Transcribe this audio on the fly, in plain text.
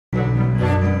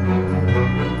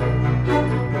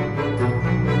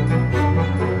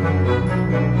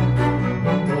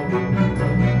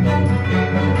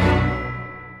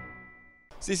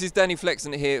So this is Danny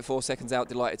Flexon here for Seconds Out.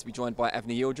 Delighted to be joined by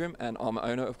Avni Yildirim and Ahmet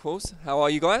Ohner, of course. How are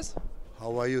you guys?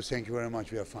 How are you? Thank you very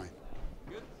much. We are fine.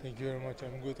 Good. Thank you very much.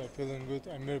 I'm good. I'm feeling good.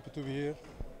 I'm very happy to be here.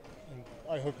 And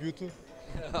I hope you too.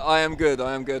 I am good.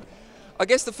 I am good. I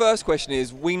guess the first question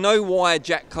is, we know why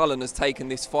Jack Cullen has taken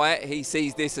this fight. He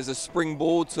sees this as a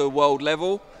springboard to a world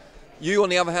level. You, on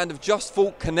the other hand, have just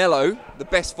fought Canelo, the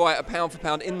best fighter pound for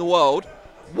pound in the world.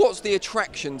 What's the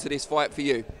attraction to this fight for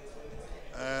you?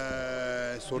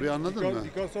 Soruyu anladın mı?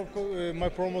 Because of my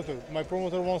promoter. My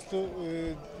promoter wants to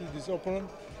this opponent.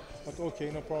 But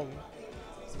okay, no problem.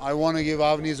 I want to give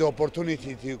Avni the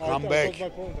opportunity to come back.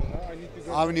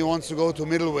 Avni wants to go to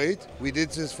middleweight. We did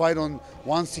this fight on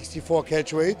 164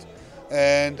 catchweight,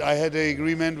 and I had an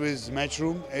agreement with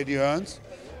Matchroom, Eddie Hearns,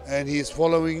 and he is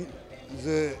following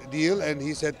the deal. And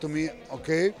he said to me,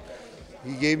 okay.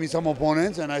 He gave me some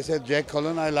opponents, and I said, Jack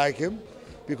Cullen, I like him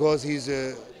because he's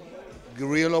a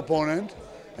real opponent.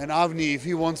 And Avni, if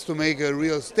he wants to make a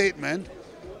real statement,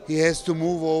 he has to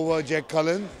move over Jack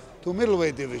Cullen to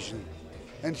middleweight division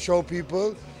and show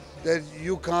people that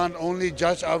you can't only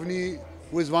judge Avni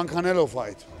with one Canelo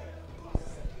fight.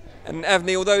 And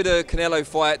Avni, although the Canelo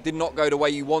fight did not go the way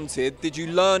you wanted, did you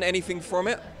learn anything from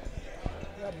it?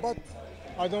 Yeah, but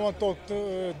I don't want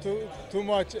to talk too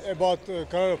much about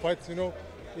Canelo fights. You know,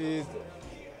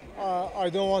 I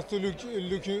don't want to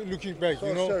looking back. So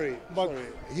you know, sorry.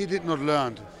 He did not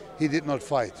learn. He did not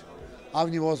fight.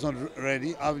 Avni was not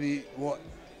ready. Avni,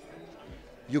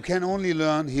 you can only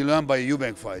learn. He learned by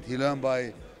Eubank fight. He learned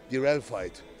by Dirrell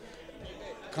fight.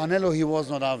 Canelo, he was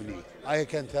not Avni. I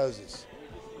can tell this.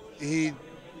 It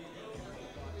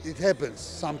happens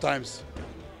sometimes.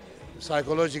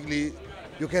 Psychologically,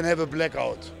 you can have a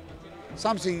blackout.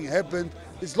 Something happened.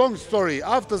 It's a long story.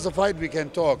 After the fight, we can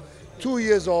talk. 2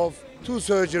 years off, 2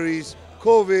 surgeries,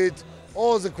 COVID,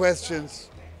 all the questions.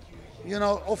 You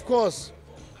know, of course,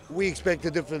 we expect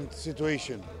a different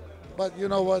situation. But you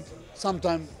know what?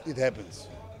 Sometimes it happens.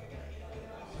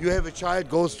 You have a child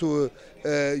goes to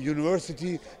a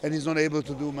university and he's not able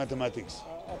to do mathematics.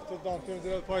 After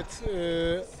the fights,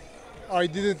 I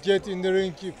didn't get in the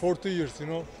ring for 2 years. You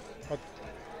know, but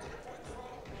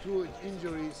 2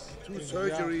 injuries, 2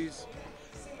 surgeries,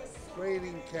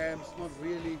 training camps not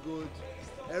really good.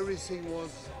 Everything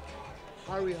was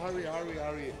hurry.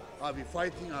 Are we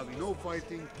fighting? Are we no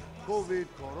fighting? COVID,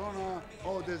 Corona,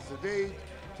 oh, there's the date,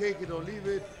 take it or leave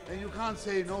it. And you can't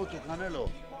say no to Canelo.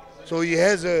 So he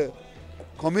has a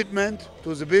commitment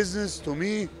to the business, to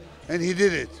me, and he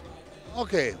did it.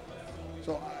 Okay,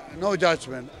 so no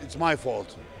judgment, it's my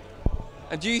fault.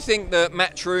 And do you think that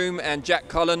Matchroom and Jack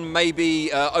Cullen may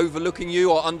be overlooking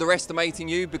you or underestimating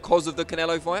you because of the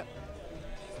Canelo fight?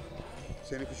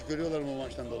 Seni küçük görüyorlar mı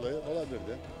maçtan dolayı? Olabilir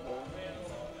de.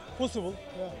 possible.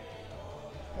 Yeah.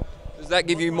 Does that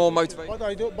give you more motivation? But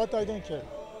I don't care.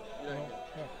 Yeah.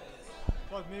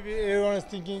 But maybe everyone is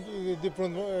thinking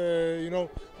different, you know,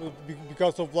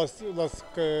 because of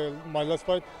my last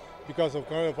fight, because of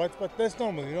Canelo fight. But that's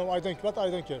normal, you know. I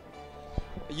don't care.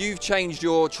 You've changed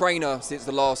your trainer since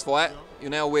the last fight.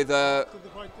 You're now with. After the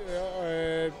fight,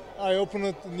 I opened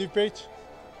a new page.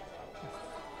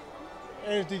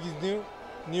 Everything is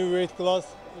new weight class,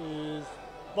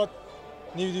 but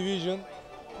new division,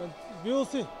 and we will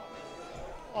see.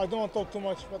 I don't want to talk too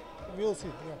much, but we will see.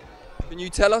 Yeah. Can you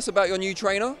tell us about your new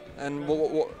trainer and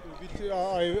what?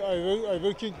 I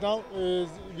working now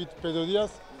with Pedro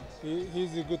Diaz.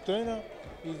 He's a good trainer.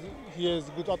 He has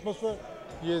good atmosphere.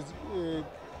 He has.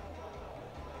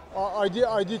 I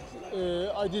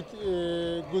did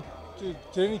good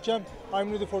training camp.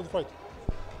 I'm ready for the fight.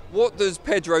 What does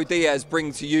Pedro Diaz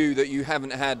bring to you that you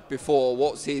haven't had before?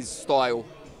 What's his style?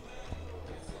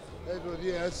 Pedro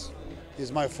Diaz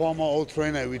is my former old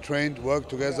trainer. We worked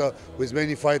together with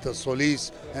many fighters,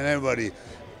 Solis and everybody.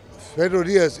 Pedro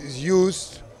Diaz is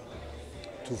used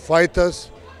to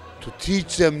fighters to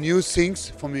teach them new things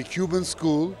from a Cuban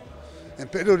school. And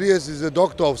Pedro Diaz is a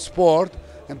doctor of sport.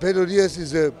 And Pedro Diaz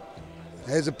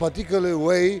has a particular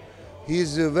way. He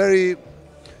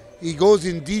goes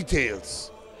in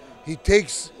details. He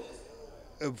takes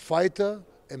a fighter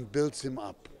and builds him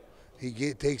up.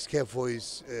 He takes care for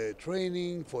his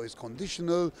training, for his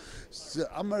conditional. The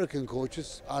American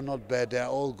coaches are not bad, they're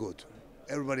all good.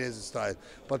 Everybody has a style.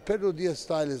 But Pedro Diaz's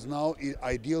style is now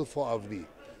ideal for Avni,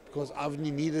 because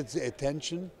Avni needed the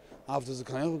attention after the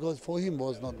Canelo, because for him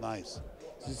was not nice.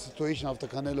 The situation after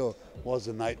Canelo was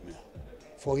a nightmare.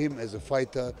 For him as a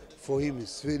fighter, for him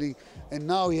his feeling. And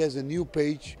now he has a new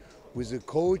page with a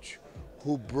coach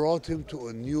who brought him to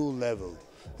a new level.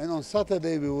 And on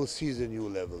Saturday we will see the new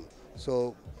level.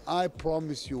 So I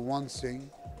promise you one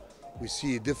thing, we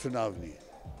see a different Avni.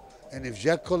 And if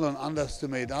Jack Cullen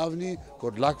underestimates Avni,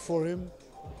 good luck for him.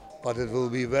 But it will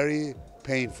be very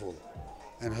painful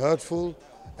and hurtful.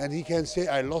 And he can say,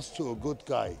 I lost to a good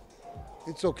guy.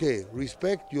 It's okay.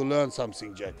 Respect, you learn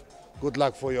something, Jack. Good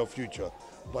luck for your future.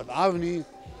 But Avni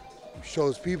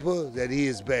shows people that he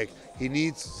is back. He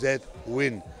needs that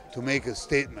win to make a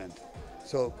statement.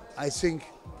 So I think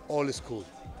all is cool.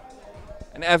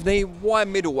 And Avni, why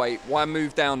middleweight? Why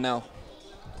move down now?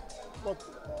 But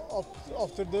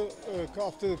after the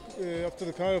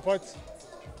Canelo fight,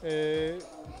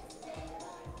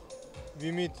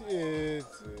 we meet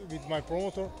with my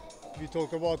promoter. We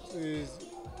talk about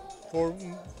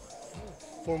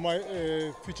for my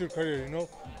future career, you know.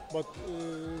 But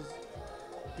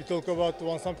we talk about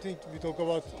one something. We talk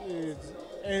about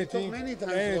anything, many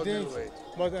times anything.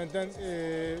 But and then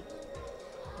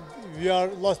we are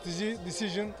last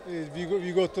decision.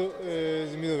 We go to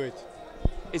the middleweight.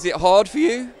 Is it hard for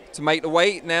you to make the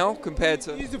weight now compared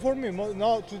to? Easy for me.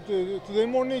 Now today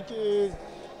morning,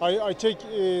 I check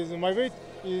my weight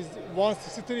is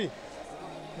 163.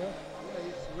 Yeah.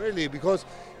 Really, because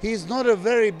he's not a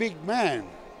very big man.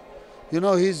 You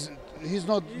know, he's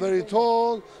not very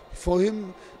tall. For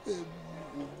him,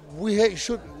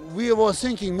 we were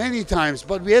thinking many times,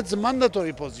 but we had the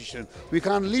mandatory position. We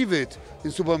can't leave it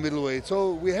in super middleweight,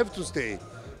 so we have to stay.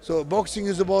 So boxing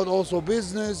is about also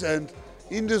business and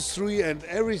industry and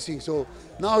everything. So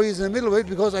now he's in the middleweight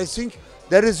because I think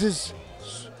that is his.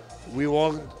 We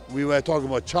were talking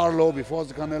about Charlo before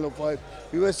the Canelo fight.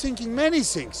 We were thinking many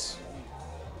things.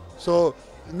 So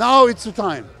now it's the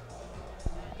time.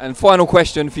 And final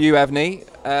question for you, Avni.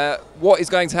 What is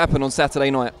going to happen on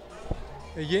Saturday night?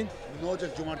 Again? Ne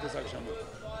olacak cumartesi akşamı?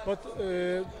 But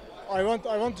I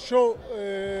want to show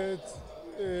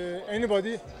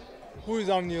anybody who is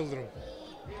Avni Yildirim.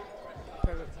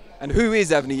 And who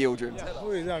is Avni Yildirim?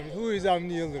 Yeah, who is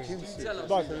Avni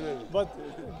Yildirim? But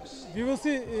we will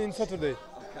see in Saturday.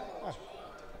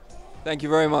 Thank you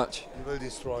very much. He will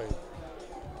destroy it.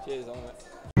 Cheers, Ahmet.